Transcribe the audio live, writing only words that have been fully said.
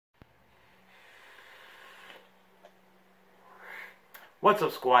What's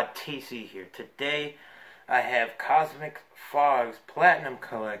up, squad? TC here. Today I have Cosmic Fog's Platinum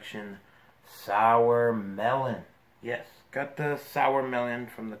Collection Sour Melon. Yes, got the Sour Melon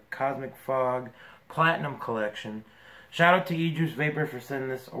from the Cosmic Fog Platinum Collection. Shout out to eJuice Vapor for sending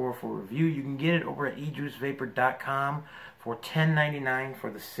this over for review. You can get it over at ejuicevapor.com for $10.99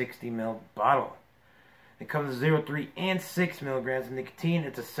 for the 60ml bottle. It comes with 0.3 and 6 milligrams of nicotine.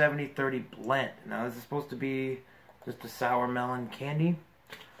 It's a 70-30 blend. Now this is supposed to be just a sour melon candy.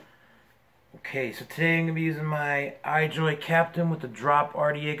 Okay, so today I'm going to be using my iJoy Captain with the drop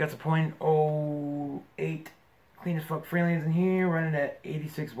RDA. Got the 0.08 clean as fuck freelanes in here, running at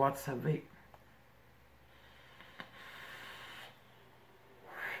 86 watts of vape.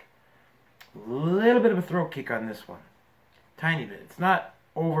 Little bit of a throat kick on this one. Tiny bit. It's not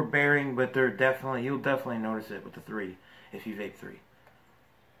overbearing, but you'll definitely notice it with the 3 if you vape 3.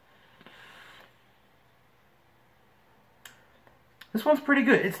 This one's pretty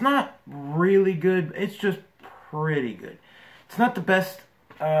good. It's not really good. It's just pretty good. It's not the best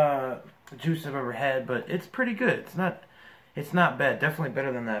juice I've ever had, but it's pretty good. It's not bad. Definitely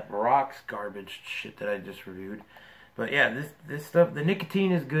better than that rocks garbage shit that I just reviewed. But yeah, this stuff, the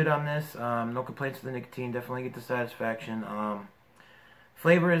nicotine is good on this. No complaints with the nicotine. Definitely get the satisfaction.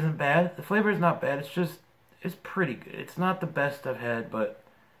 Flavor isn't bad. The flavor is not bad. It's pretty good. It's not the best I've had, but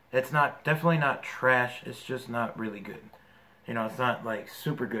it's definitely not trash. It's just not really good. You know, it's not like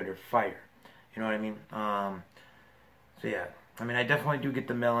super good or fire. You know what I mean? So yeah, I mean, I definitely do get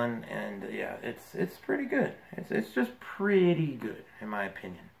the melon, and yeah, it's pretty good. It's just pretty good in my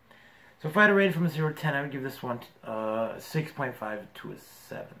opinion. So if I had to rate it from a 0 to 10, I would give this one 6.5 to a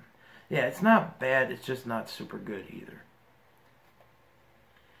 7. Yeah, it's not bad. It's just not super good either.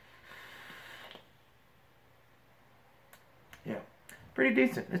 Yeah, pretty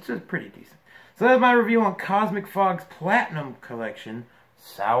decent. It's just pretty decent. So that's my review on Cosmic Fog's Platinum Collection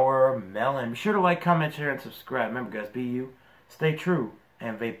Sour Melon. Be sure to like, comment, share, and subscribe. Remember, guys, be you, stay true,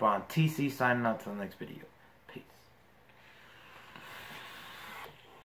 and vape on. TC signing out till the next video.